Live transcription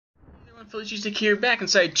FeeFee here, back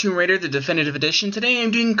inside Tomb Raider, the Definitive Edition. Today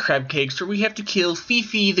I'm doing crab cakes, where we have to kill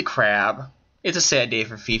FeeFee the crab. It's a sad day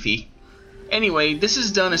for FeeFee. Anyway, this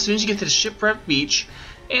is done as soon as you get to the shipwreck beach,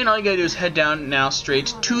 and all you gotta do is head down now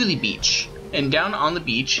straight to the beach. And down on the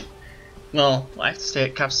beach, well, I have to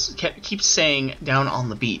say, keep saying down on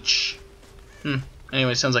the beach.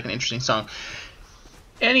 Anyway, sounds like an interesting song.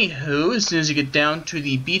 Anywho, as soon as you get down to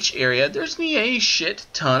the beach area, there's gonna be a shit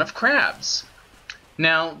ton of crabs.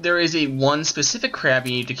 Now, there is one specific crab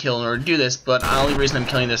you need to kill in order to do this, but the only reason I'm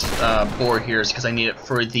killing this boar here is because I need it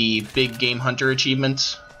for the Big Game Hunter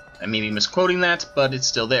achievement. I may be misquoting that, but it's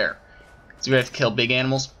still there. So we have to kill big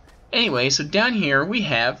animals. Anyway, so down here we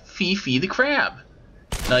have FeeFee the crab.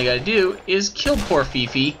 Now all you gotta do is kill poor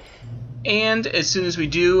FeeFee, and as soon as we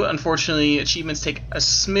do, unfortunately, achievements take a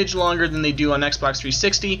smidge longer than they do on Xbox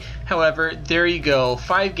 360. However, there you go,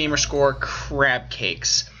 5 gamer score crab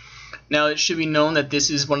cakes. Now, it should be known that this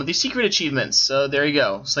is one of the secret achievements, so there you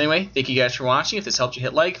go. So anyway, thank you guys for watching. If this helped you,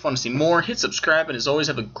 hit like. If you want to see more, hit subscribe. And as always,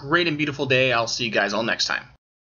 have a great and beautiful day. I'll see you guys all next time.